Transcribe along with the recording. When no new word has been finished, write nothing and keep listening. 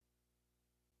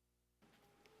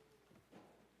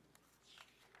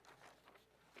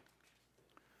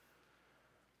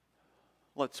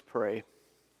Let's pray.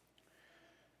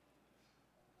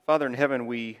 Father in heaven,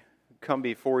 we come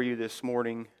before you this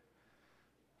morning.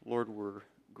 Lord, we're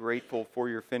grateful for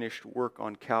your finished work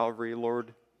on Calvary,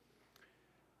 Lord.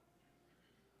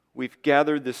 We've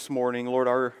gathered this morning, Lord,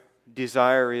 our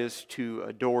desire is to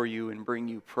adore you and bring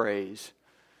you praise.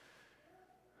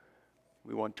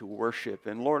 We want to worship.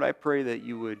 And Lord, I pray that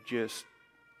you would just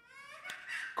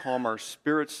calm our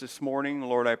spirits this morning.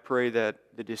 Lord, I pray that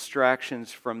the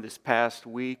distractions from this past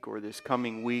week or this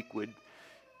coming week would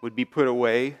be put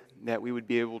away, that we would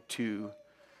be able to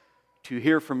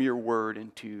hear from your word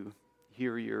and to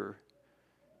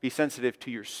be sensitive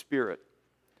to your spirit,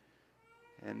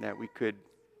 and that we could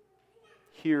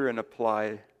hear and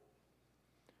apply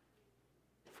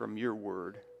from your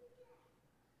word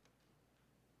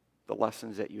the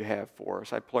lessons that you have for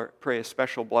us. I pray a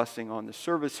special blessing on the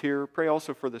service here. Pray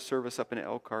also for the service up in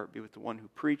Elkhart. Be with the one who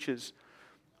preaches.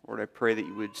 Lord, I pray that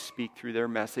you would speak through their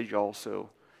message also,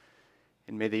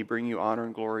 and may they bring you honor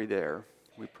and glory there.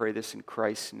 We pray this in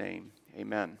Christ's name.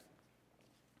 Amen.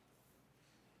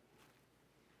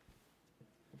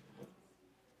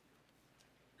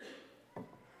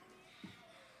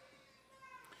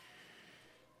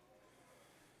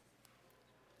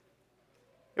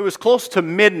 It was close to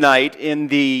midnight in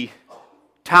the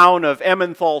town of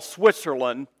Emmenthal,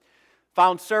 Switzerland.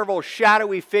 Found several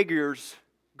shadowy figures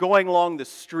going along the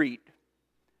street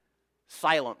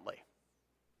silently.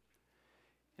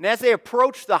 And as they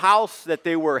approached the house that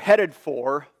they were headed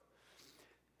for,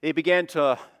 they began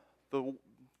to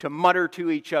mutter to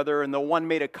each other, and the one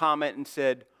made a comment and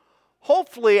said,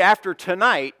 "Hopefully after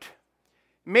tonight,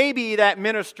 maybe that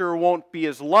minister won't be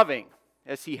as loving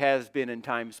as he has been in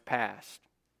times past."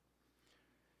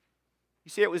 You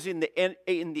see, it was in the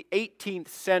 18th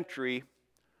century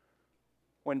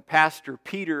when Pastor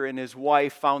Peter and his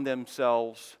wife found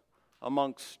themselves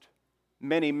amongst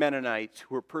many Mennonites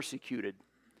who were persecuted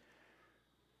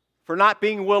for not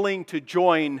being willing to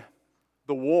join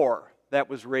the war that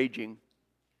was raging.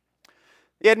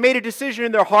 They had made a decision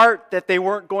in their heart that they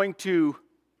weren't going to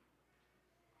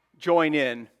join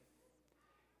in.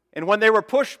 And when they were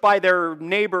pushed by their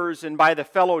neighbors and by the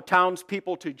fellow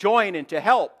townspeople to join and to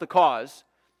help the cause,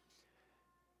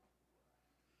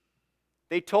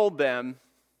 they told them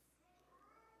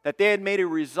that they had made a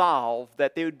resolve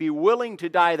that they would be willing to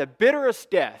die the bitterest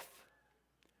death,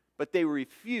 but they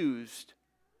refused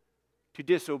to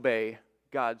disobey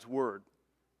God's word.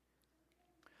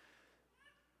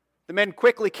 The men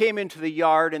quickly came into the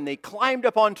yard and they climbed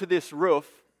up onto this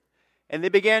roof. And they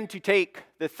began to take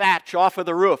the thatch off of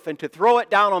the roof and to throw it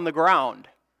down on the ground.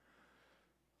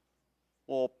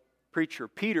 Well, preacher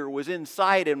Peter was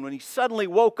inside, and when he suddenly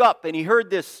woke up and he heard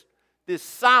this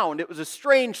sound, it was a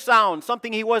strange sound,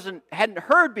 something he hadn't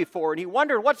heard before, and he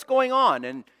wondered what's going on.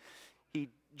 And he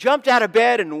jumped out of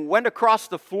bed and went across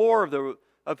the floor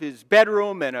of his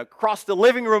bedroom and across the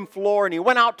living room floor, and he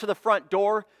went out to the front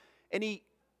door, and he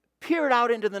peered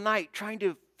out into the night trying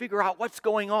to figure out what's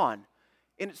going on.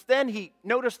 And it's then he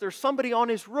noticed there's somebody on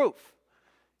his roof.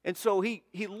 And so he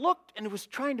looked and was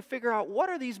trying to figure out,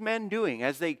 what are these men doing?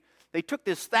 As they took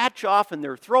this thatch off and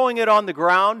they're throwing it on the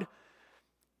ground.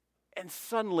 And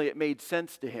suddenly it made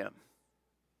sense to him.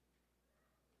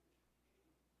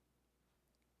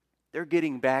 They're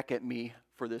getting back at me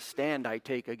for the stand I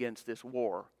take against this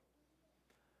war.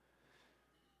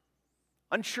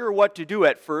 Unsure what to do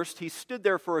at first, he stood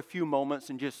there for a few moments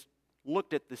and just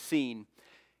looked at the scene.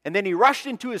 And then he rushed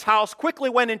into his house, quickly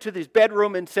went into his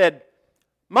bedroom and said,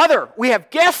 "Mother, we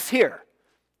have guests here.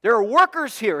 There are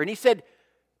workers here." And he said,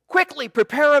 "Quickly,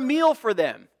 prepare a meal for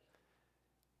them."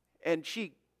 And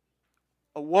she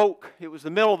awoke. It was the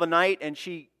middle of the night, and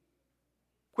she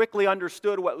quickly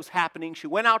understood what was happening. She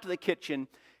went out to the kitchen,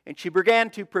 and she began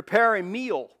to prepare a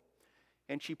meal.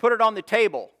 And she put it on the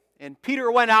table. And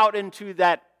Peter went out in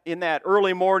that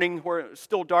early morning where it was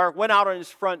still dark, went out on his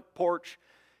front porch,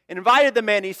 and invited the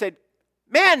men. He said,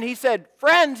 "Men," he said,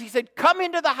 "friends," he said, "come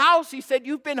into the house." He said,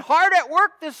 "You've been hard at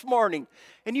work this morning,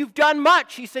 and you've done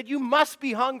much." He said, "You must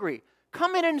be hungry.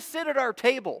 Come in and sit at our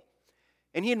table."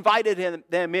 And he invited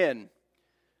them in.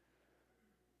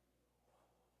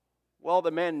 Well,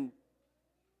 the men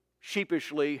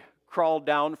sheepishly crawled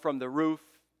down from the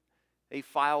roof. They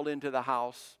filed into the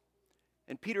house.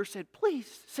 And Peter said,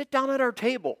 "Please, sit down at our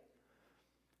table."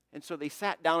 And so they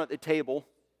sat down at the table.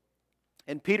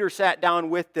 And Peter sat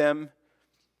down with them,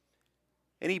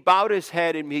 and he bowed his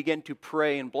head and began to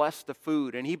pray and bless the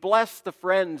food. And he blessed the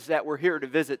friends that were here to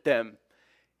visit them.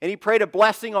 And he prayed a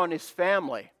blessing on his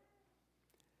family.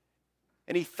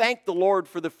 And he thanked the Lord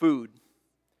for the food.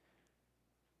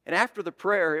 And after the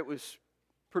prayer, it was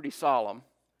pretty solemn.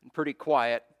 and pretty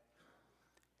quiet.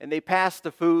 And they passed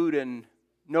the food, and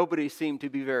nobody seemed to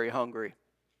be very hungry.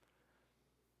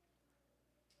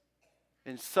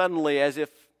 And suddenly, as if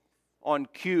on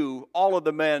cue, all of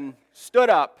the men stood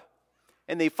up,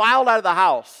 and they filed out of the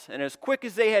house. And as quick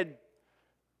as they had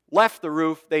left the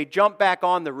roof, they jumped back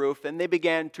on the roof, and they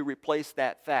began to replace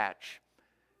that thatch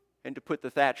and to put the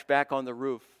thatch back on the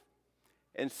roof.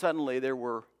 And suddenly there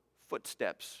were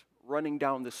footsteps running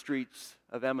down the streets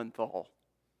of Emmenthal,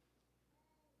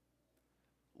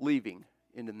 leaving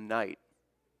into the night.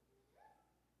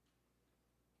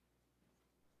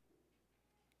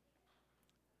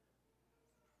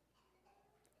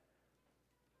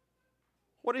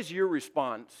 What is your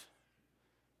response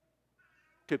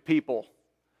to people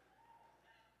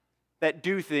that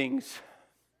do things?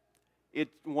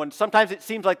 Sometimes it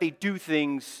seems like they do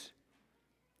things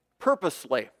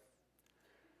purposely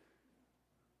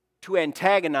to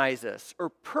antagonize us, or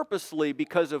purposely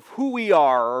because of who we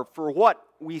are or for what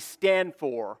we stand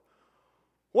for.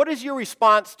 What is your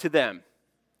response to them?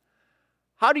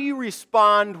 How do you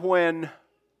respond when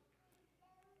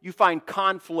you find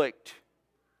conflict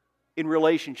in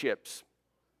relationships,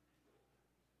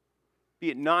 be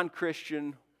it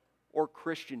non-Christian or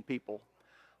Christian people?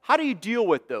 How do you deal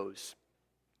with those?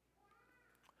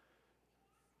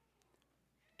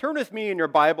 Turn with me in your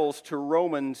Bibles to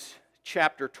Romans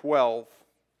chapter 12.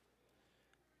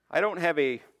 I don't have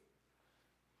the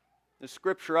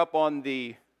scripture up on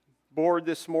the board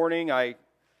this morning. I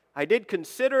did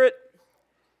consider it.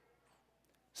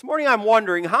 This morning I'm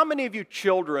wondering, how many of you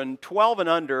children, 12 and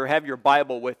under, have your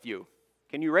Bible with you?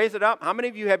 Can you raise it up? How many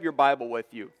of you have your Bible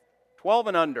with you? 12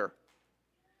 and under.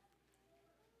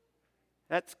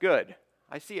 That's good.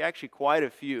 I see actually quite a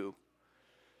few.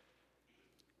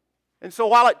 And so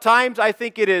while at times I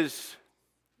think it is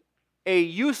a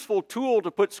useful tool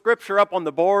to put Scripture up on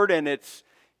the board, and it's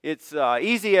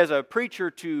easy as a preacher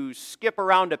to skip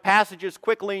around to passages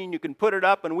quickly, and you can put it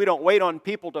up, and we don't wait on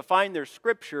people to find their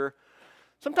Scripture.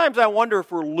 Sometimes I wonder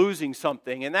if we're losing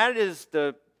something, and that is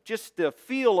just the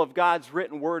feel of God's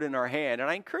written word in our hand. And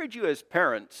I encourage you as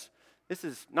parents, this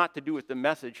is not to do with the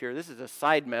message here, this is a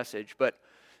side message, but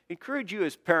encourage you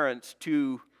as parents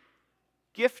to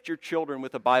gift your children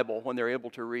with a Bible when they're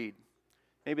able to read.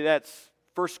 Maybe that's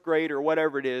first grade or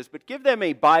whatever it is, but give them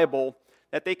a Bible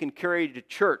that they can carry to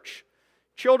church.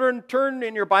 Children, turn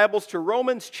in your Bibles to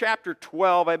Romans chapter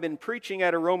 12. I've been preaching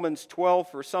out of Romans 12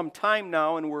 for some time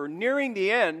now, and we're nearing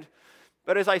the end.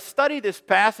 But as I study this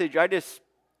passage, I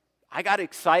got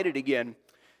excited again.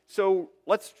 So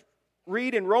let's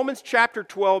read in Romans chapter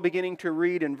 12, beginning to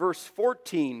read in verse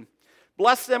 14.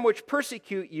 Bless them which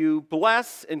persecute you,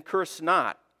 bless and curse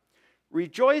not.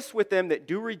 Rejoice with them that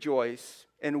do rejoice,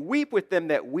 and weep with them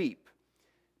that weep.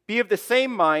 Be of the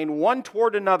same mind one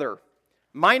toward another.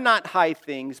 Mind not high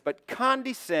things, but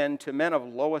condescend to men of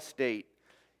low estate.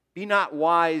 Be not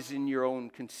wise in your own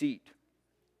conceit.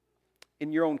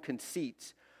 In your own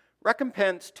conceits.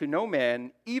 Recompense to no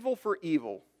man evil for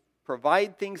evil.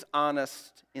 Provide things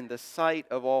honest in the sight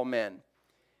of all men.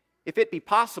 If it be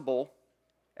possible,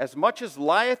 as much as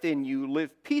lieth in you,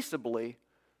 live peaceably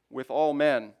with all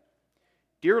men.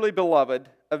 Dearly beloved,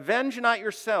 avenge not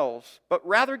yourselves, but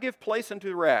rather give place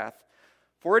unto wrath.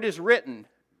 For it is written,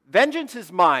 Vengeance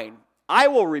is mine, I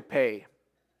will repay,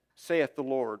 saith the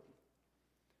Lord.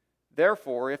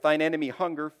 Therefore, if thine enemy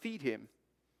hunger, feed him.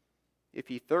 If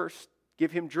he thirst,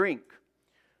 give him drink.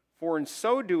 For in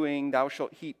so doing thou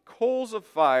shalt heap coals of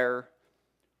fire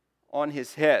on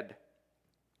his head.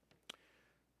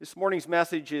 This morning's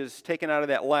message is taken out of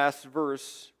that last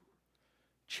verse,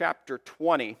 chapter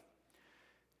 20.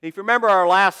 If you remember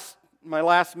my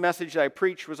last message that I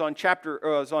preached was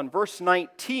on verse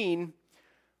 19,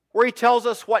 where he tells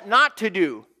us what not to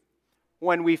do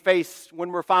when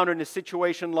we're found in a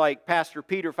situation like Pastor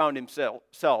Peter found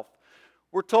himself.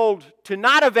 We're told to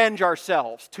not avenge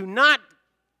ourselves, to not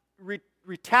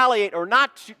retaliate, or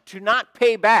to not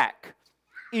pay back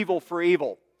evil for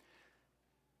evil.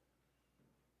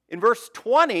 In verse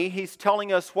 20, he's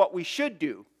telling us what we should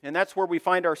do, and that's where we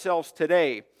find ourselves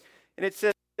today. And it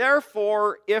says,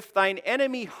 Therefore, if thine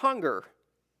enemy hunger,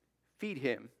 feed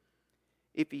him.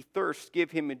 If he thirst,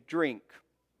 give him a drink.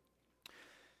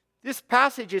 This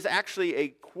passage is actually a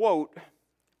quote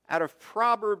out of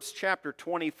Proverbs chapter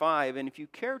 25. And if you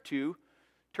care to,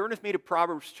 turn with me to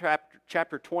Proverbs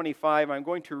chapter 25. I'm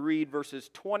going to read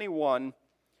verses 21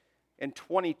 and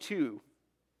 22.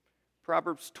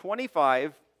 Proverbs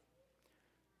 25,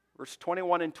 verse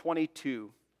 21 and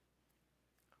 22.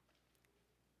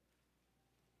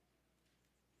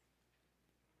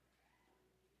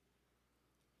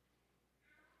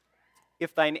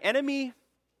 If thine enemy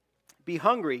be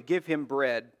hungry, give him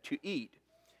bread to eat.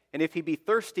 And if he be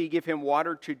thirsty, give him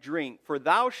water to drink. For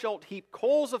thou shalt heap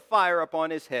coals of fire upon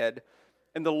his head,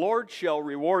 and the Lord shall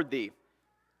reward thee.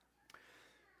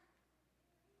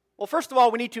 Well, first of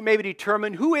all, we need to maybe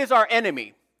determine who is our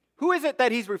enemy. Who is it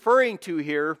that he's referring to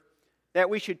here that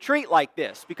we should treat like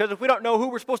this? Because if we don't know who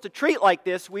we're supposed to treat like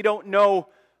this, we don't know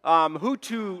who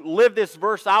to live this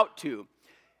verse out to.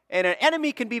 And an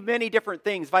enemy can be many different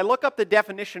things. If I look up the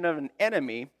definition of an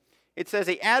enemy, it says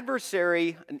an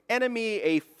adversary, an enemy,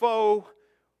 a foe,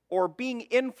 or being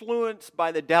influenced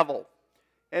by the devil.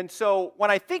 And so when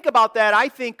I think about that, I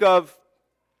think of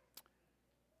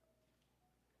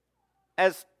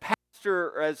as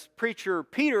pastor, as preacher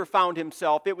Peter found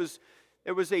himself, it was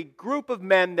a group of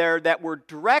men there that were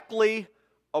directly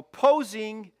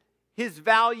opposing his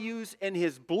values and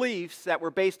his beliefs that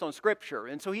were based on Scripture.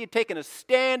 And so he had taken a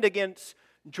stand against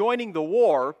joining the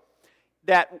war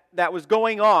that was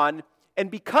going on. And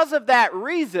because of that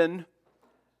reason,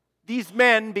 these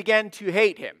men began to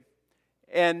hate him.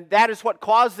 And that is what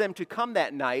caused them to come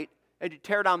that night and to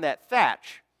tear down that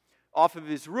thatch off of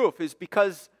his roof, is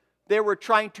because they were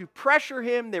trying to pressure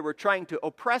him, they were trying to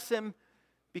oppress him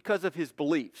because of his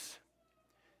beliefs,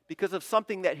 because of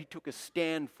something that he took a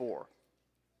stand for.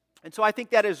 And so I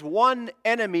think that is one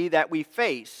enemy that we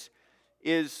face,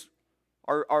 is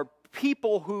our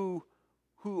people who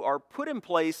are put in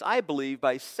place, I believe,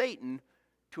 by Satan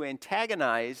to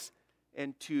antagonize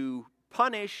and to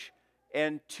punish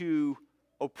and to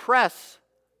oppress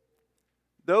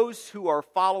those who are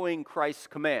following Christ's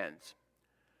commands.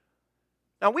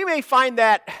 Now, we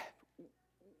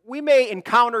may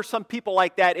encounter some people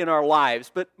like that in our lives,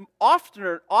 but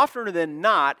oftener than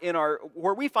not,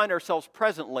 where we find ourselves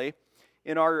presently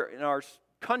in our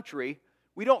country,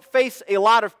 we don't face a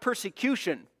lot of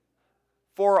persecution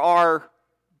for our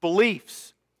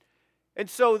beliefs. And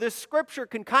so this scripture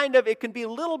can be a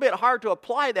little bit hard to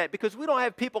apply that, because we don't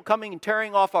have people coming and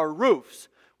tearing off our roofs.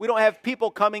 We don't have people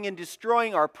coming and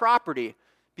destroying our property,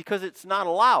 because it's not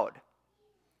allowed.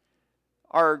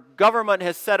 Our government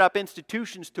has set up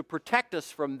institutions to protect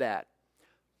us from that.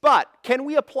 But can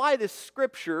we apply this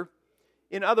scripture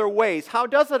in other ways? How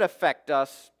does it affect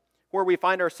us where we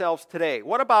find ourselves today?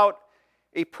 What about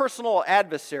a personal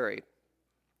adversary?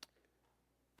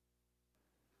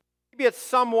 Maybe it's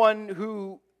someone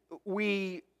who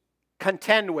we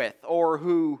contend with, or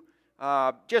who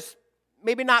just,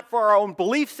 maybe not for our own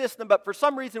belief system, but for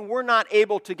some reason we're not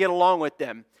able to get along with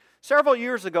them. Several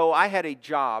years ago, I had a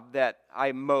job that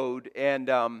I mowed, and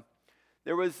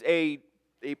there was a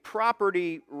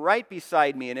property right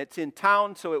beside me, and it's in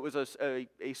town, so it was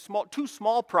two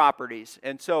small properties.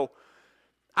 And so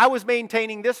I was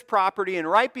maintaining this property, and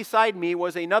right beside me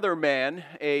was another man,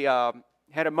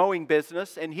 had a mowing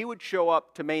business, and he would show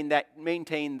up to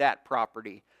maintain that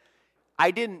property. I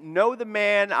didn't know the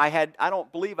man. I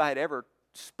don't believe I had ever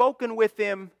spoken with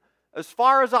him. As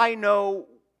far as I know,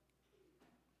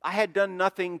 I had done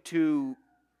nothing to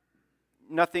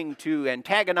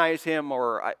antagonize him,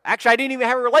 actually I didn't even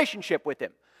have a relationship with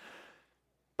him.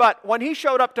 But when he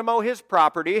showed up to mow his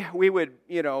property, we would,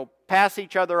 pass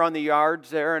each other on the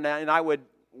yards there, and I would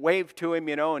wave to him,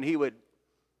 and he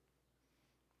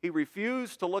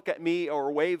refused to look at me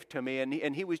or wave to me,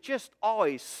 and he was just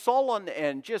always sullen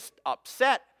and just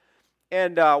upset.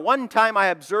 And one time I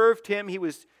observed him,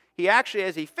 he actually,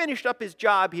 as he finished up his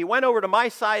job, he went over to my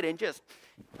side and just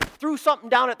threw something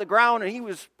down at the ground, and he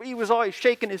was always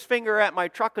shaking his finger at my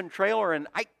truck and trailer, and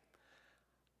I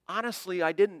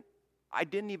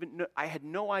had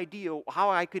no idea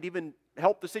how I could even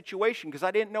help the situation, because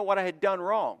I didn't know what I had done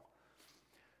wrong.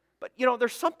 But,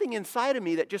 there's something inside of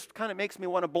me that just kind of makes me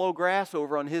want to blow grass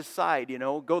over on his side,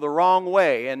 go the wrong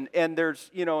way. And there's,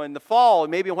 in the fall,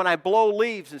 maybe when I blow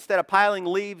leaves, instead of piling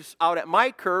leaves out at my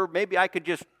curb, maybe I could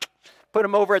just put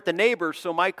them over at the neighbor's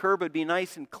so my curb would be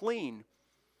nice and clean.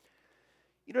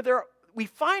 We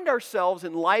find ourselves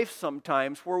in life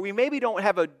sometimes where we maybe don't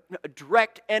have a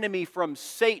direct enemy from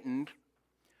Satan,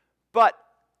 but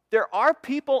there are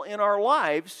people in our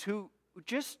lives who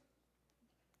just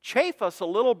chafe us a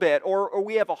little bit, or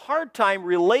we have a hard time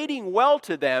relating well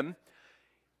to them.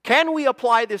 Can we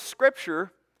apply this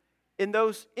scripture in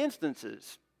those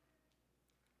instances?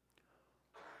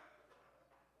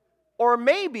 Or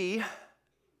maybe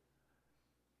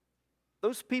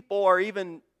those people are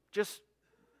even just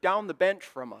down the bench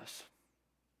from us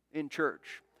in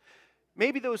church.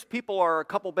 Maybe those people are a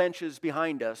couple benches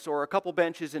behind us or a couple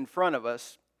benches in front of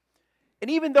us.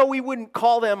 And even though we wouldn't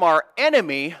call them our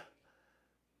enemy,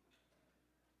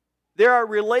 there are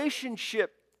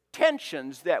relationship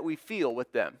tensions that we feel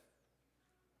with them.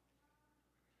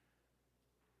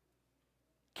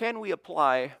 can we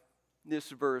apply this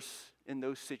verse in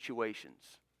those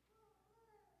situations?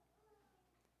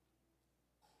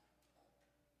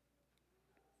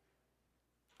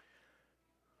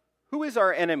 Who is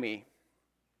our enemy?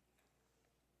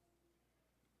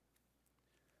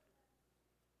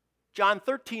 John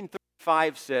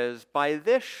 13:35 says, "By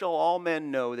this shall all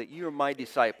men know that you are my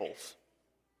disciples,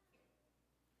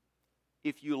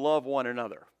 if you love one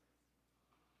another."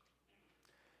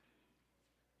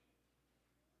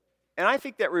 And I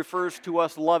think that refers to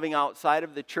us loving outside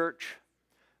of the church,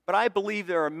 but I believe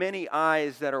there are many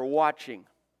eyes that are watching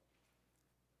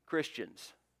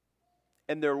Christians,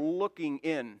 and they're looking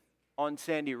in on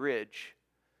Sandy Ridge,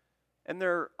 and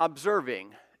they're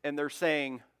observing, and they're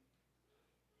saying,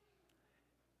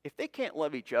 if they can't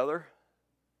love each other,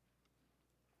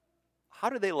 how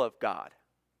do they love God?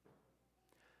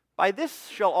 By this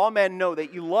shall all men know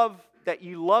that you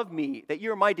love me, that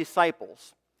you are my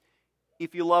disciples,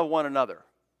 if you love one another.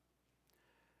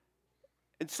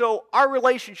 And so our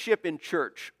relationship in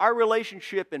church, our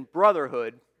relationship in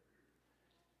brotherhood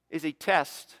is a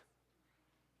test,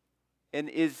 and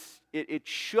it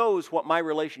shows what my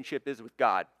relationship is with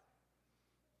God.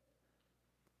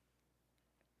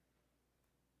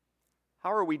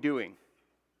 How are we doing?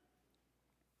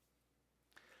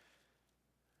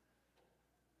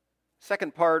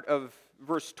 Second part of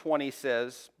verse 20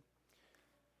 says,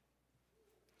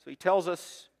 so he tells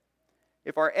us,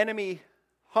 if our enemy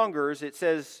hungers, it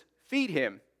says, feed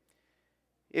him.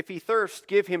 If he thirsts,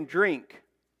 give him drink.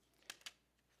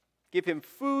 Give him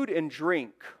food and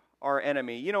drink, our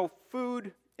enemy. You know,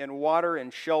 food and water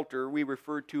and shelter we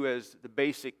refer to as the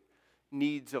basic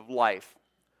needs of life.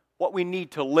 What we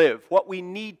need to live, what we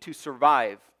need to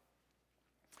survive.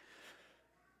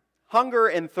 Hunger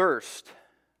and thirst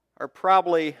are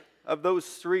probably, of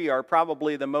those three, are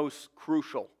probably the most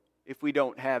crucial if we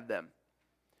don't have them.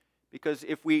 Because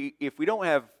if we don't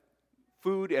have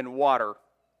food and water,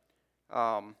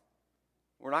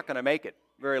 we're not going to make it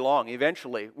very long.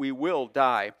 Eventually, we will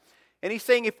die. And he's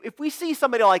saying if we see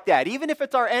somebody like that, even if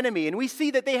it's our enemy, and we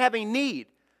see that they have a need,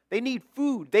 they need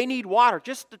food, they need water,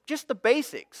 just the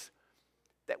basics,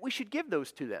 that we should give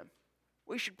those to them.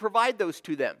 We should provide those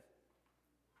to them.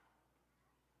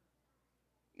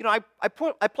 You know, I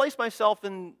place myself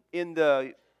in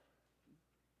the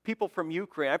people from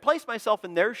Ukraine. I place myself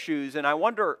in their shoes, and I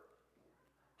wonder,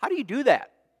 how do you do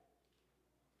that?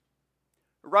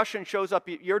 A Russian shows up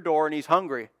at your door and he's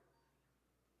hungry.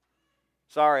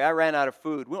 Sorry, I ran out of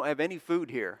food. We don't have any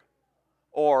food here.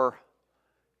 Or,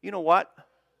 you know what?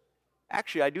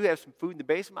 Actually, I do have some food in the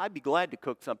basement. I'd be glad to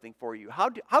cook something for you. How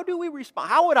do we respond?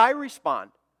 How would I respond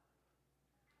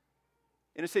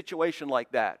in a situation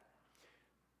like that?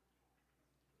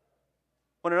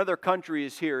 When another country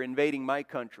is here invading my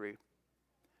country,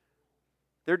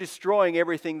 they're destroying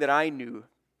everything that I knew.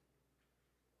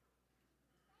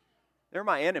 They're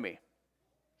my enemy.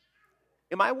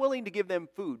 Am I willing to give them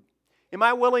food? Am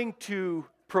I willing to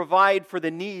provide for the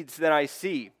needs that I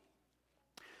see?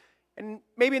 And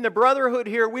maybe in the brotherhood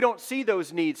here, we don't see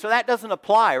those needs, so that doesn't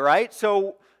apply, right?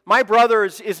 So my brother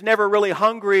is never really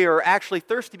hungry or actually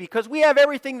thirsty because we have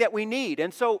everything that we need.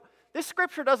 And so this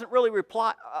scripture doesn't really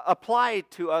apply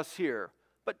to us here,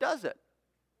 but does it?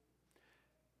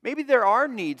 Maybe there are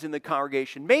needs in the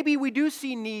congregation. Maybe we do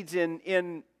see needs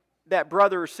in that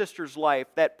brother or sister's life,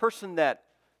 that person that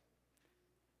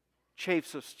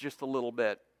chafes us just a little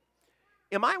bit.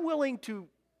 Am I willing to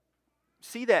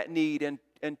see that need and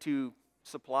to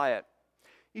supply it?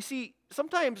 You see,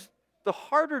 sometimes the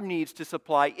harder needs to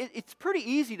supply, it's pretty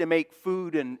easy to make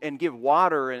food and give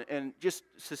water and just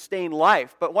sustain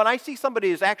life. But when I see somebody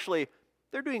who's actually,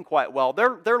 they're doing quite well,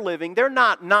 they're living, they're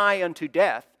not nigh unto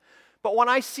death. But when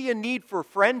I see a need for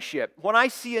friendship, when I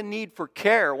see a need for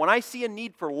care, when I see a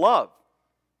need for love,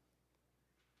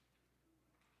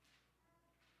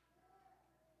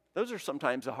 those are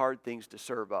sometimes the hard things to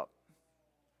serve up.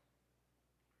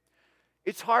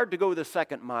 It's hard to go the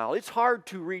second mile. It's hard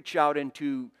to reach out and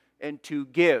to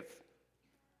give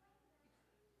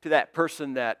to that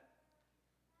person that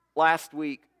last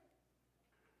week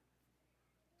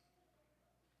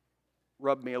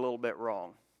rubbed me a little bit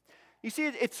wrong. You see,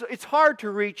 it's hard to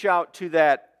reach out to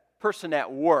that person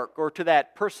at work or to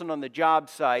that person on the job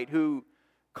site who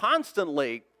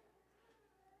constantly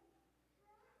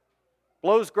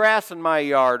blows grass in my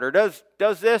yard or does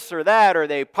this or that, or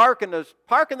they park in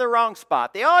the wrong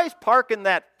spot. They always park in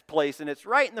that place, and it's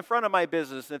right in the front of my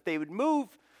business. And if they would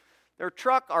move their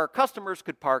truck, our customers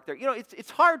could park there. You know,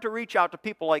 it's hard to reach out to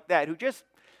people like that who just,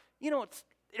 you know,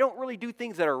 they don't really do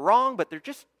things that are wrong, but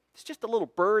it's just a little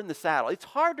burr in the saddle. It's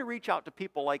hard to reach out to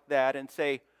people like that and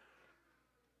say,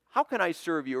 how can I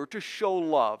serve you, or to show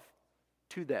love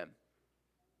to them?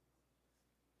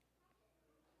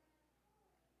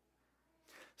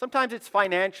 Sometimes it's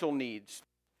financial needs.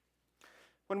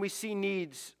 When we see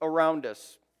needs around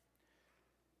us,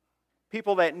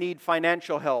 people that need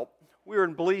financial help. We were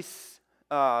in Belize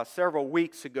several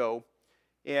weeks ago,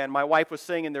 and my wife was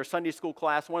saying in their Sunday school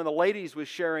class, one of the ladies was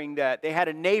sharing that they had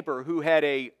a neighbor who had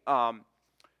a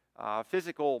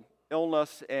physical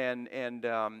illness and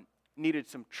needed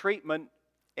some treatment,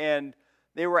 and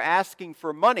they were asking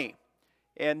for money.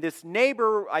 And this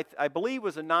neighbor, I believe,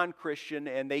 was a non-Christian,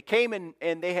 and they came in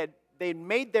and they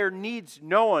made their needs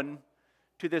known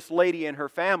to this lady and her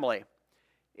family.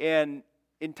 And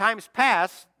in times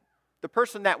past, the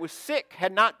person that was sick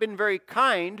had not been very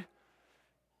kind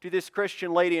to this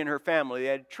Christian lady and her family. They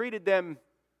had treated them,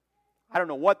 I don't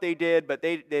know what they did, but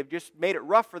they've just made it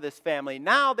rough for this family.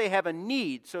 Now they have a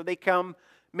need, so they come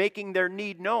making their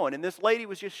need known. And this lady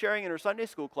was just sharing in her Sunday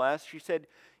school class, she said,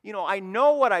 I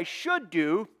know what I should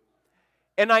do,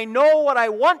 and I know what I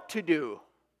want to do.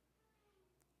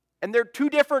 And they're two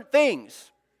different things.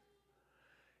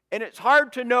 And it's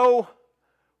hard to know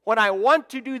when I want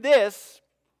to do this,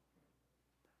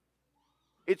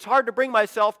 it's hard to bring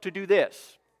myself to do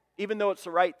this, even though it's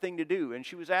the right thing to do. And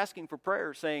she was asking for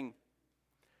prayer, saying,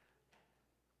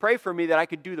 pray for me that I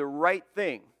could do the right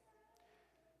thing.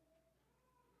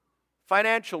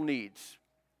 Financial needs,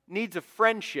 needs of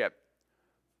friendship.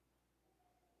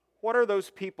 What are those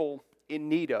people in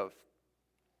need of?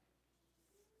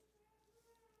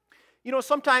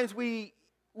 Sometimes we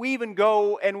even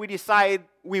go and we decide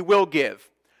we will give.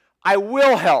 I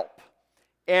will help.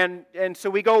 And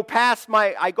so I go past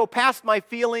my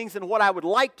feelings and what I would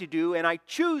like to do, and I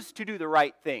choose to do the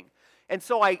right thing. And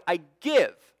so I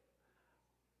give.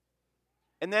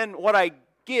 And then what I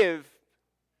give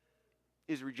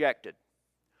is rejected.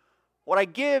 What I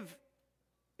give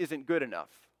isn't good enough.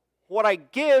 What I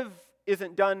give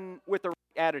isn't done with the right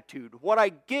attitude. What I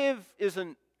give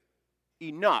isn't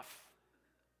enough.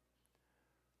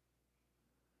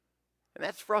 And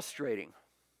that's frustrating.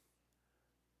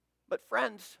 But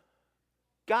friends,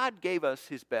 God gave us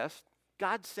His best.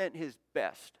 God sent His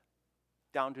best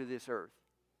down to this earth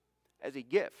as a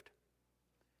gift.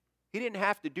 He didn't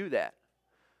have to do that.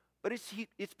 But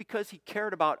it's because He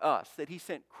cared about us that He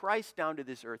sent Christ down to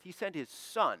this earth. He sent His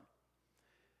Son.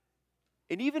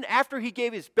 And even after He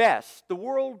gave His best, the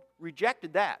world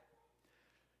rejected that.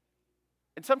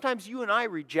 And sometimes you and I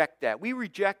reject that. We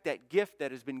reject that gift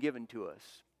that has been given to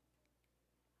us.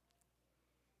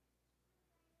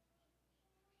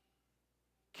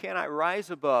 Can I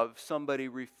rise above somebody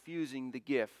refusing the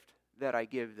gift that I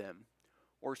give them,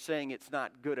 or saying it's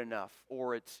not good enough,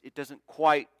 or it doesn't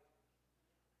quite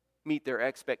meet their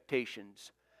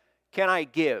expectations? Can I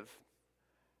give?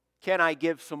 Can I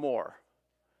give some more?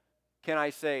 Can I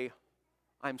say,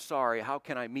 I'm sorry, how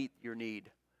can I meet your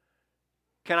need?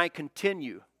 Can I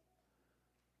continue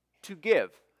to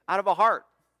give out of a heart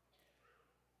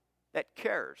that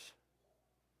cares,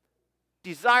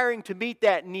 desiring to meet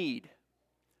that need?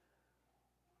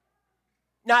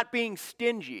 Not being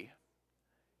stingy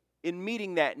in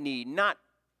meeting that need, not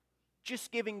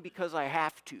just giving because I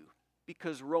have to,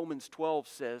 because Romans 12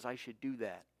 says I should do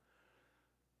that.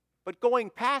 But going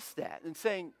past that and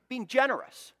saying, being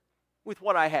generous with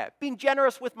what I have, being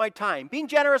generous with my time, being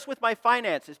generous with my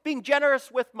finances, being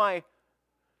generous with my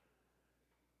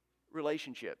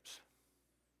relationships,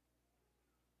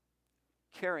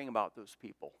 caring about those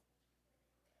people.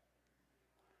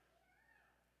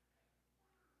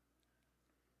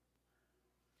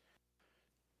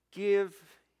 Give,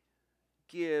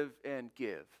 and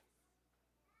give.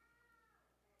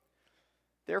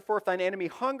 Therefore, if thine enemy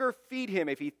hunger, feed him.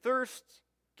 If he thirsts,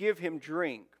 give him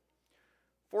drink.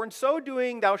 For in so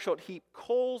doing, thou shalt heap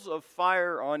coals of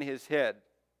fire on his head.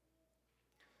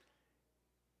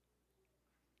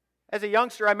 As a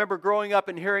youngster, I remember growing up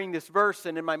and hearing this verse,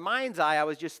 and in my mind's eye, I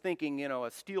was just thinking, a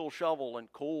steel shovel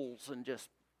and coals and just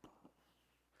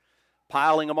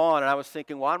piling them on. And I was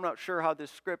thinking, well, I'm not sure how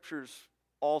this scripture's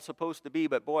all supposed to be,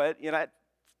 but boy, it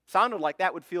sounded like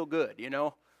that would feel good,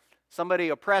 Somebody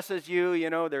oppresses you,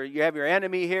 you have your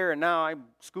enemy here, and now I'm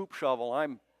scoop shovel,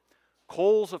 I'm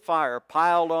coals of fire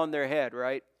piled on their head,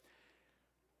 right?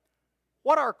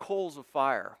 What are coals of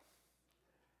fire?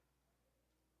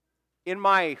 In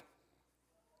my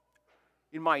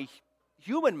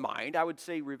human mind, I would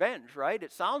say revenge, right?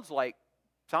 It sounds like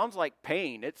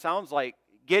pain. It sounds like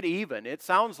get even. It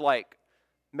sounds like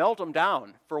melt them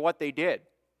down for what they did.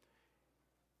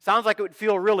 Sounds like it would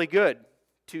feel really good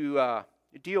to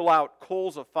deal out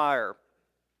coals of fire.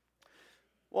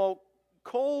 Well,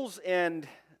 coals and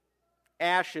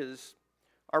ashes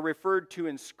are referred to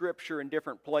in Scripture in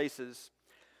different places.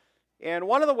 And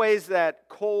one of the ways that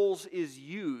coals is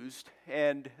used,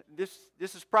 and this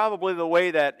is probably the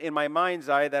way that in my mind's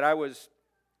eye that I was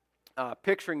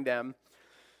picturing them.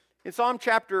 In Psalm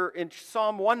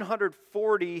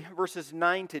 140, verses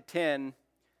 9 to 10,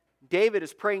 David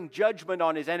is praying judgment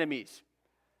on his enemies.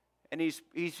 And he's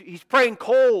praying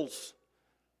coals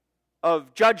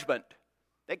of judgment.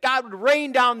 That God would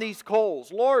rain down these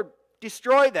coals. Lord,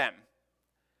 destroy them.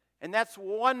 And that's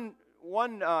one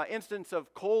instance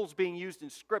of coals being used in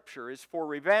Scripture, is for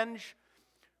revenge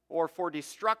or for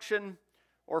destruction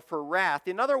or for wrath.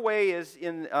 Another way is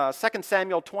in 2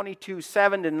 Samuel 22,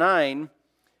 7 to 9.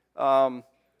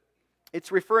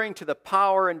 It's referring to the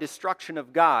power and destruction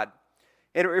of God.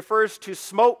 And it refers to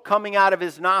smoke coming out of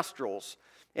his nostrils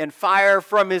and fire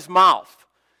from his mouth.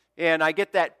 And I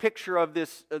get that picture of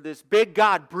this big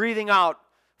God breathing out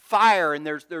fire, and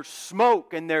there's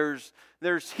smoke, and there's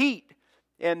heat,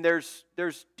 and there's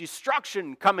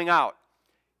destruction coming out.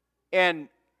 And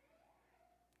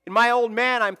in my old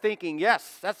man, I'm thinking,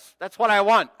 yes, that's what I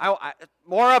want.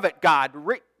 More of it, God.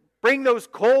 Bring those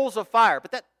coals of fire.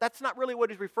 But that's not really what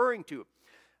he's referring to.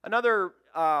 Another,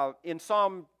 in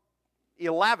Psalm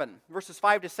 11, verses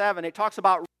 5 to 7, it talks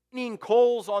about raining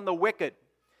coals on the wicked.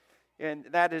 And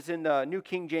that is in the New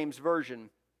King James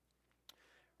Version.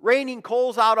 Raining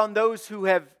coals out on those who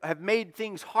have made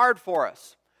things hard for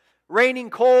us.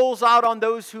 Raining coals out on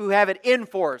those who have it in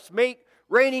for us.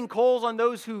 Raining coals on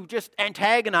those who just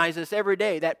antagonize us every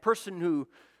day. That person who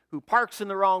parks in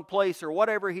the wrong place or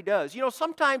whatever he does. You know,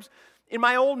 sometimes in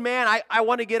my old man, I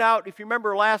want to get out. If you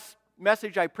remember last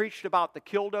message I preached about the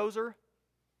killdozer,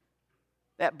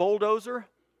 that bulldozer.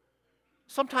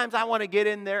 Sometimes I want to get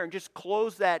in there and just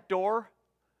close that door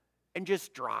and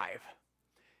just drive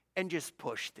and just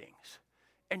push things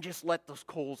and just let those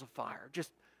coals of fire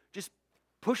just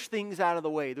push things out of the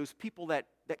way. Those people that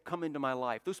come into my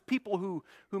life, those people who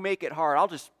make it hard,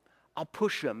 I'll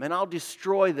push them and I'll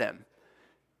destroy them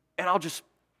and I'll just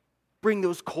bring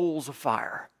those coals of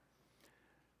fire.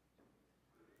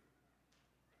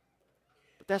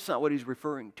 But that's not what he's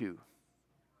referring to.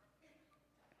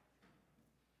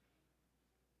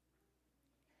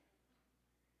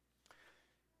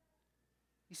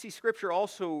 You see, Scripture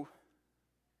also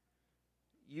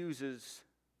uses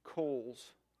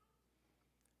coals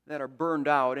that are burned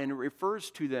out, and it refers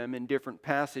to them in different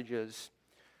passages.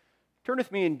 Turn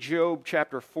with me in Job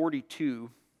chapter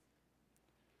 42,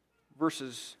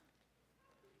 verses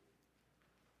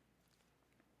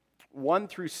 1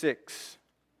 through 6.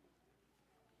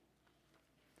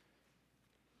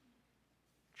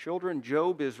 Children,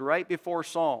 Job is right before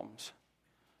Psalms.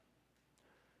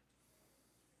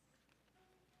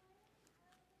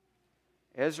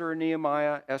 Ezra,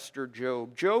 Nehemiah, Esther,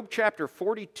 Job. Job chapter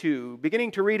 42,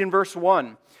 beginning to read in verse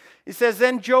 1. It says,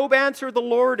 Then Job answered the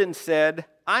Lord and said,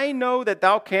 I know that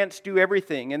thou canst do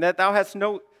everything, and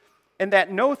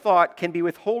that no thought can be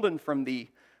withholden from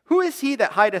thee. Who is he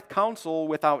that hideth counsel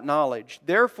without knowledge?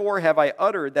 Therefore have I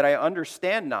uttered that I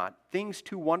understand not, things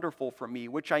too wonderful for me,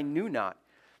 which I knew not.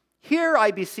 Hear,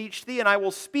 I beseech thee, and I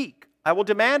will speak. I will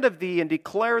demand of thee, and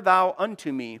declare thou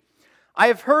unto me. I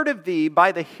have heard of thee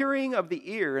by the hearing of the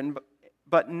ear,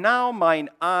 but now mine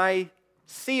eye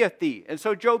seeth thee. And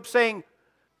so Job's saying,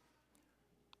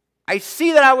 I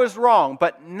see that I was wrong,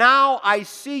 but now I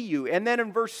see you. And then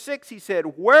in verse 6 he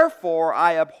said, Wherefore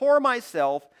I abhor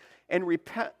myself and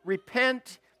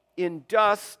repent in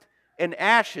dust and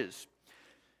ashes.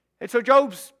 And so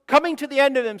Job's coming to the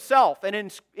end of himself.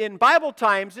 And in Bible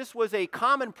times, this was a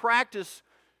common practice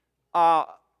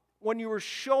when you were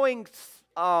showing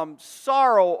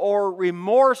sorrow or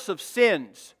remorse of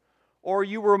sins, or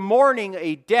you were mourning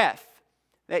a death,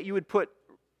 that you would put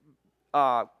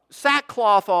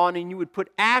sackcloth on and you would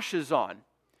put ashes on.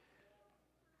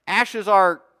 Ashes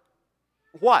are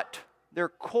what? They're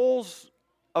coals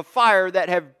of fire that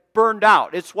have burned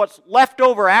out. It's what's left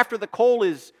over after the coal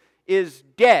is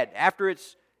dead, after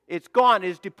it's gone,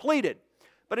 is depleted.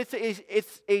 But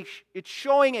it's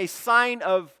showing a sign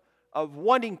of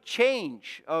wanting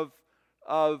change,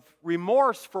 of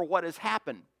remorse for what has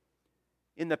happened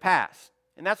in the past.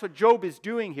 And that's what Job is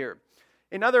doing here.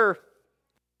 Another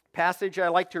passage I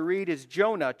like to read is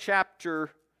Jonah chapter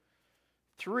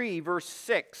 3, verse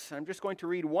 6. I'm just going to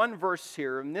read one verse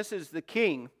here, and this is the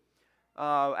king.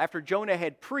 After Jonah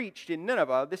had preached in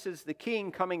Nineveh, this is the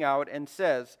king coming out and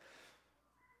says,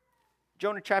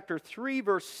 Jonah chapter 3,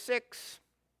 verse 6,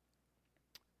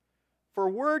 For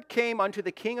word came unto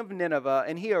the king of Nineveh,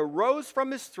 and he arose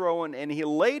from his throne, and he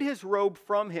laid his robe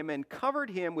from him, and covered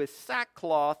him with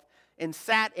sackcloth, and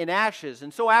sat in ashes.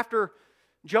 And so after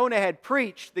Jonah had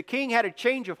preached, the king had a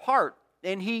change of heart.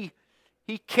 And he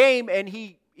came and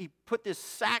he put this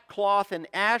sackcloth and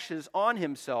ashes on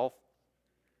himself.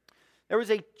 There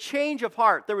was a change of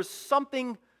heart. There was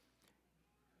something,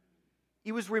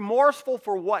 he was remorseful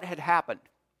for what had happened.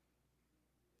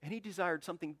 And he desired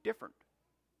something different.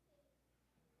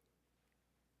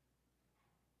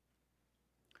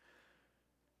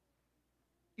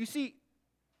 You see,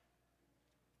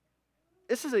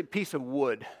 this is a piece of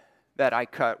wood that I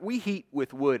cut. We heat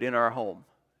with wood in our home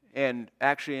and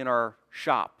actually in our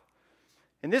shop.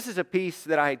 And this is a piece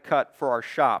that I had cut for our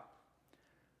shop.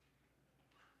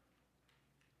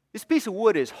 This piece of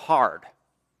wood is hard.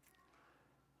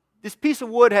 This piece of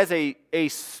wood has a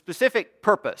specific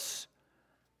purpose.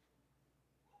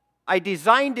 I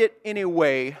designed it in a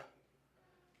way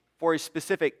for a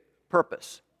specific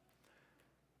purpose.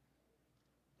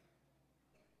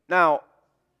 Now,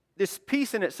 this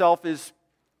piece in itself is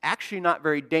actually not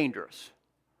very dangerous.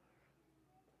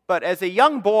 But as a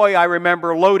young boy, I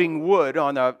remember loading wood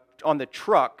on the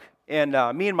truck, and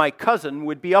me and my cousin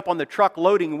would be up on the truck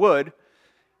loading wood,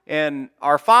 and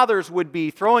our fathers would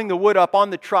be throwing the wood up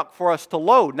on the truck for us to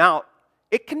load. Now,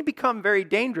 it can become very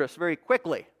dangerous very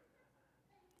quickly.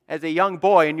 As a young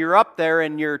boy, and you're up there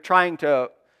and you're trying to,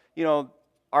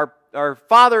 our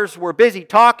fathers were busy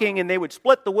talking, and they would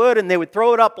split the wood and they would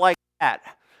throw it up like that.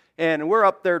 And we're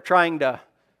up there trying to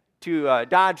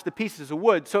dodge the pieces of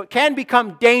wood. So it can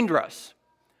become dangerous.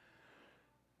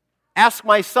 Ask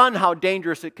my son how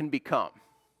dangerous it can become.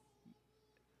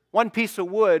 One piece of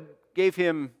wood gave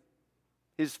him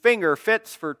his finger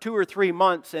fits for 2 or 3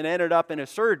 months and ended up in a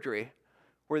surgery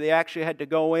where they actually had to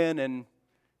go in and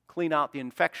clean out the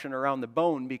infection around the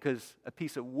bone because a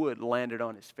piece of wood landed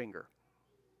on his finger.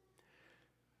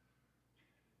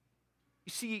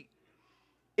 You see,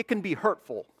 it can be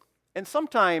hurtful. And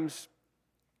sometimes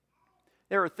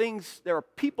there are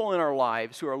people in our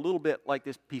lives who are a little bit like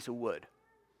this piece of wood.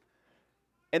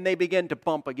 And they begin to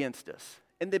bump against us.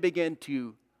 And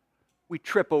we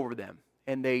trip over them.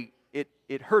 And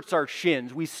it hurts our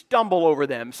shins. We stumble over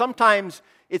them. Sometimes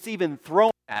it's even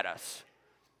thrown at us.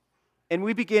 And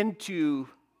we begin to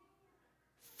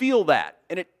feel that.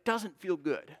 And it doesn't feel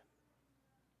good.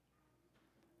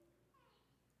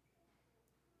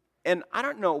 And I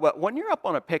don't know, but when you're up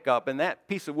on a pickup and that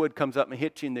piece of wood comes up and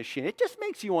hits you in the shin, it just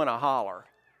makes you want to holler.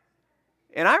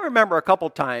 And I remember a couple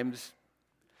times,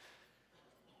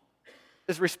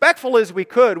 as respectful as we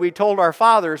could, we told our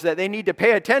fathers that they need to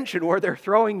pay attention where they're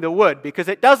throwing the wood because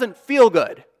it doesn't feel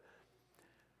good.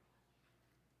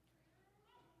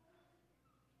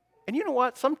 And you know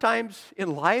what? Sometimes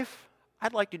in life,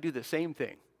 I'd like to do the same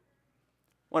thing.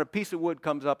 When a piece of wood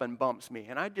comes up and bumps me,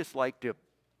 and I'd just like to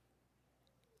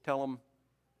tell them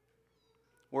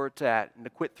where it's at and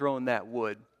to quit throwing that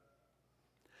wood.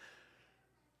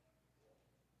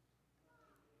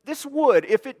 This wood,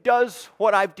 if it does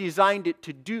what I've designed it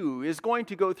to do, is going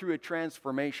to go through a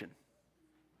transformation.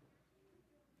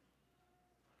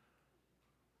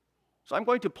 So I'm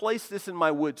going to place this in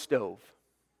my wood stove.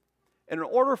 And in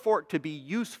order for it to be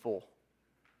useful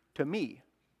to me,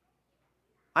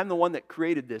 I'm the one that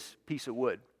created this piece of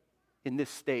wood in this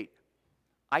state.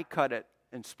 I cut it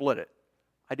and split it.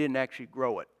 I didn't actually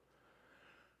grow it.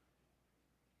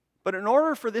 But in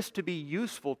order for this to be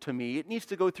useful to me, it needs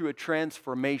to go through a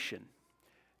transformation.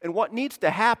 And what needs to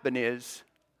happen is,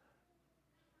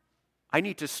 I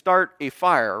need to start a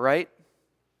fire, right?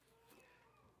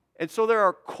 And so there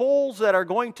are coals that are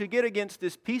going to get against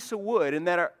this piece of wood and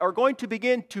that are going to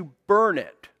begin to burn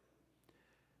it.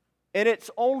 And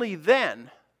it's only then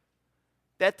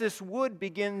that this wood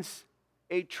begins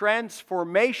a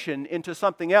transformation into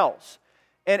something else.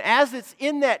 And as it's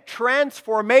in that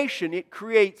transformation, it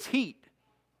creates heat,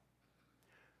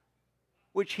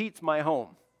 which heats my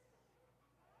home.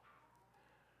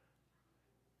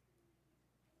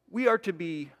 We are to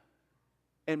be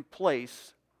and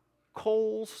place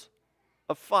coals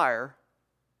of fire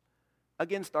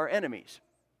against our enemies.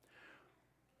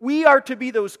 We are to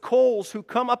be those coals who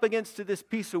come up against this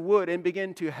piece of wood and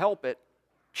begin to help it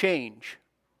change.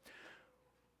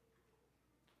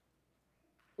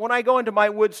 When I go into my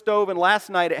wood stove, and last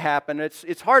night it happened,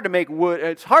 it's hard to make wood.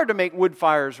 It's hard to make wood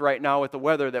fires right now with the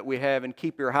weather that we have and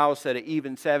keep your house at an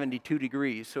even 72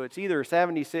 degrees. So it's either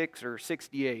 76 or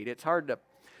 68. It's hard to.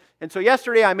 And so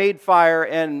yesterday I made fire,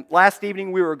 and last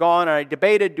evening we were gone, and I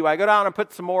debated, do I go down and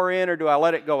put some more in, or do I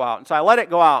let it go out? And so I let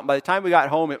it go out, and by the time we got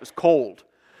home, it was cold.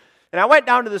 And I went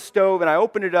down to the stove, and I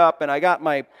opened it up, and I got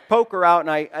my poker out,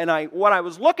 and I what I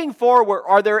was looking for were,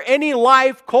 are there any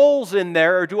live coals in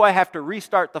there, or do I have to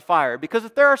restart the fire? Because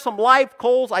if there are some live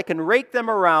coals, I can rake them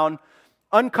around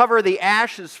uncover the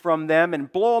ashes from them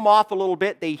and blow them off a little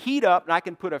bit. They heat up, and I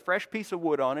can put a fresh piece of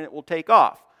wood on it, and it will take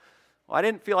off. Well, I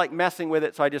didn't feel like messing with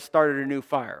it, so I just started a new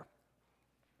fire.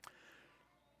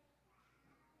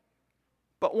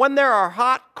 But when there are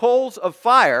hot coals of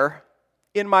fire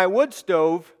in my wood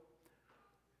stove,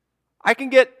 I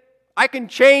can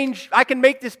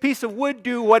make this piece of wood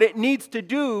do what it needs to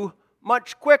do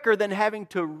much quicker than having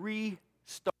to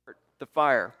restart the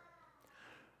fire.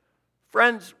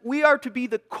 Friends, we are to be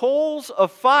the coals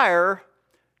of fire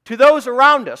to those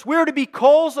around us. We are to be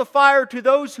coals of fire to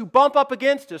those who bump up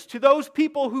against us, to those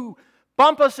people who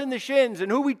bump us in the shins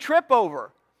and who we trip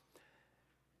over.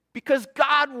 Because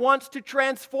God wants to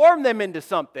transform them into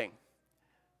something.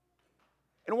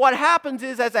 And what happens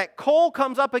is, as that coal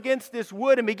comes up against this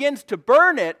wood and begins to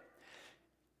burn it,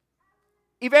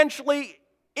 eventually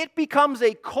it becomes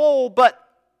a coal, but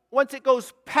once it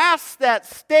goes past that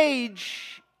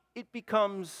stage, it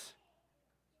becomes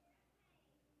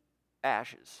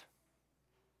ashes.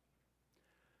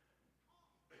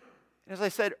 As I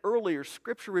said earlier,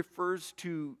 Scripture refers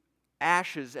to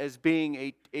ashes as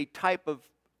being a type of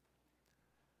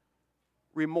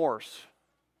remorse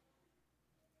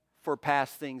for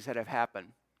past things that have happened.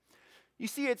 You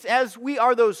see, it's as we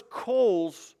are those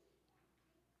coals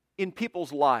in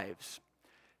people's lives.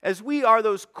 As we are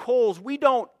those coals, we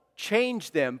don't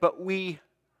change them, but we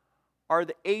are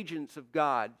the agents of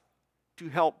God to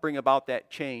help bring about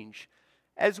that change.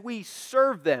 As we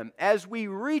serve them, as we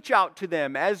reach out to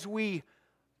them, as we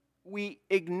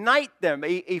ignite them,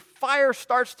 a fire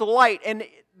starts to light. And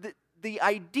the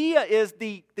idea is,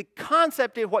 the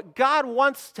concept of what God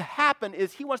wants to happen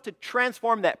is He wants to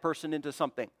transform that person into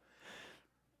something.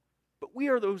 But we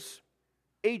are those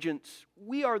agents.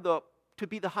 We are to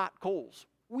be the hot coals.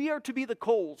 We are to be the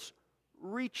coals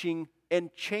reaching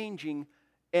and changing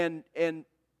and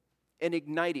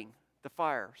igniting the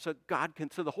fire so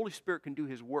the Holy Spirit can do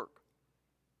His work.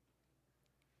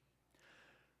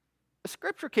 A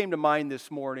scripture came to mind this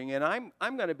morning, and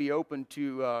I'm going to be open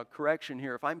to correction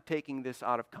here if I'm taking this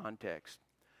out of context.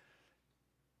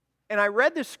 And I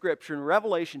read this scripture in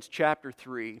Revelations chapter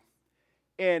 3,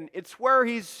 and it's where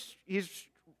he's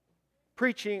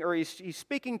preaching, or he's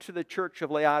speaking to the church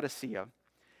of Laodicea.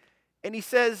 And he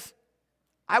says,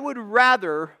 I would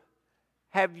rather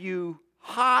have you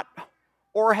hot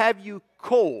or have you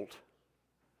cold.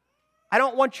 I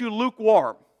don't want you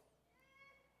lukewarm,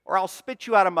 or I'll spit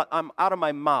you out of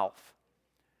my mouth.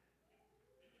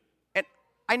 And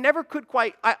I never could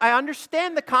quite, I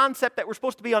understand the concept that we're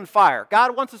supposed to be on fire.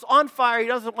 God wants us on fire. He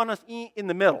doesn't want us in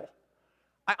the middle.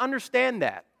 I understand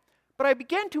that. But I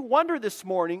began to wonder this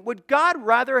morning, would God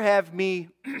rather have me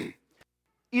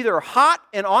either hot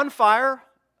and on fire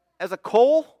as a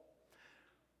coal,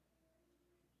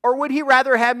 or would He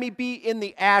rather have me be in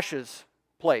the ashes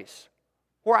place,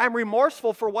 where I'm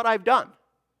remorseful for what I've done?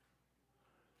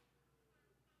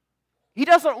 He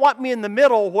doesn't want me in the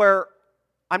middle, where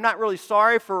I'm not really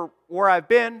sorry for where I've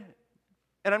been,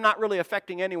 and I'm not really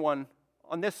affecting anyone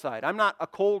on this side. I'm not a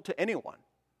coal to anyone.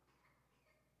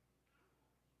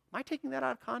 Am I taking that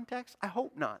out of context? I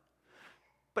hope not.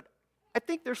 But I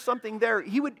think there's something there.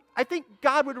 I think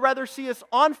God would rather see us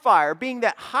on fire, being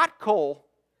that hot coal,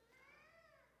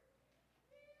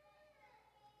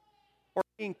 or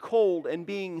being cold and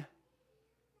being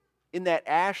in that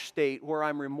ash state where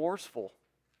I'm remorseful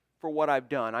for what I've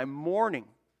done. I'm mourning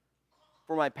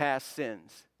for my past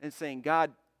sins and saying,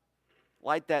 God,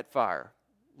 light that fire.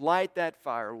 Light that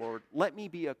fire, Lord. Let me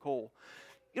be a coal.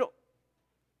 You know,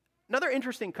 another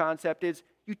interesting concept is,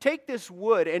 you take this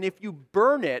wood, and if you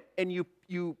burn it and you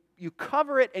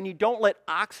cover it and you don't let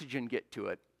oxygen get to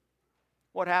it,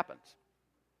 what happens?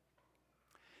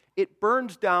 It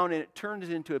burns down and it turns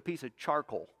into a piece of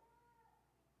charcoal.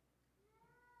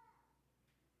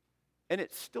 And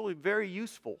it's still very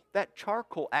useful. That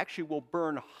charcoal actually will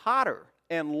burn hotter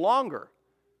and longer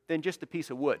than just a piece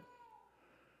of wood.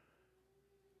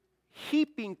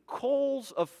 Heaping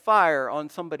coals of fire on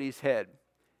somebody's head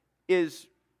is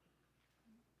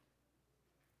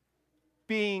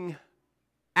being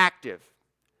active.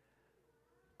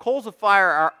 Coals of fire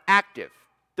are active.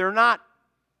 They're not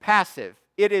passive.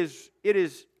 It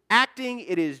is acting,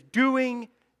 it is doing,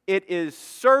 it is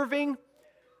serving.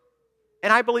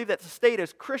 And I believe that's the state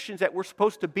as Christians that we're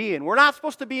supposed to be in. We're not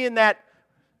supposed to be in that,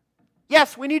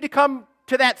 yes, we need to come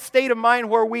to that state of mind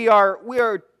where we are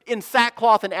in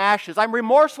sackcloth and ashes. I'm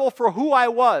remorseful for who I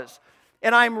was,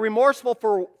 and I'm remorseful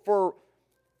for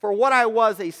what I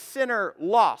was, a sinner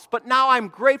lost. But now I'm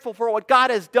grateful for what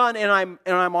God has done, and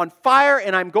I'm on fire,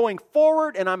 and I'm going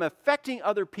forward, and I'm affecting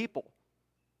other people.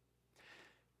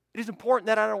 It is important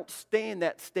that I don't stay in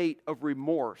that state of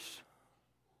remorse,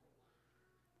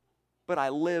 but I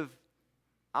live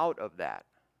out of that.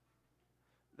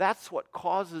 That's what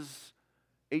causes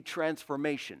a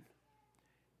transformation,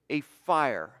 a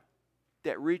fire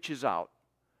that reaches out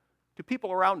to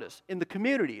people around us in the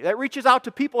community, that reaches out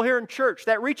to people here in church,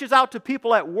 that reaches out to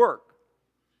people at work,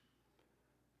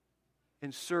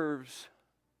 and serves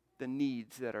the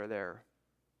needs that are there.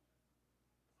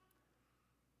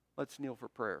 Let's kneel for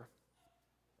prayer.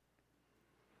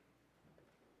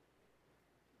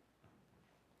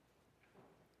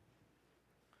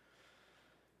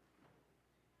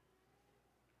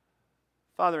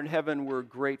 Father in heaven, we're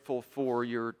grateful for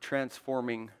your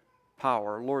transforming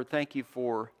power. Lord, thank you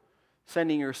for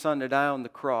sending your Son to die on the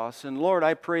cross. And Lord,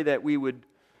 I pray that we would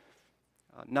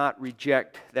not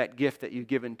reject that gift that you've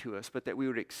given to us, but that we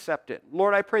would accept it.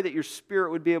 Lord, I pray that your Spirit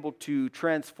would be able to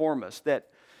transform us, that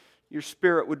your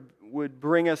Spirit would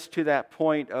bring us to that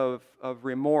point of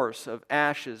remorse, of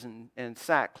ashes and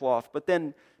sackcloth. But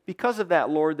then, because of that,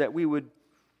 Lord, that we would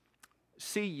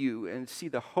see you and see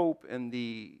the hope and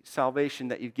the salvation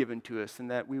that you've given to us, and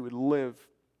that we would live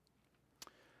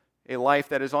a life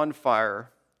that is on fire,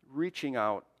 reaching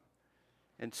out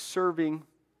and serving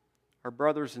our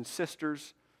brothers and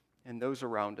sisters and those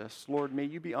around us. Lord, may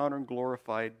you be honored and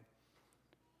glorified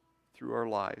through our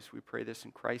lives. We pray this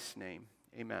in Christ's name.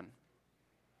 Amen.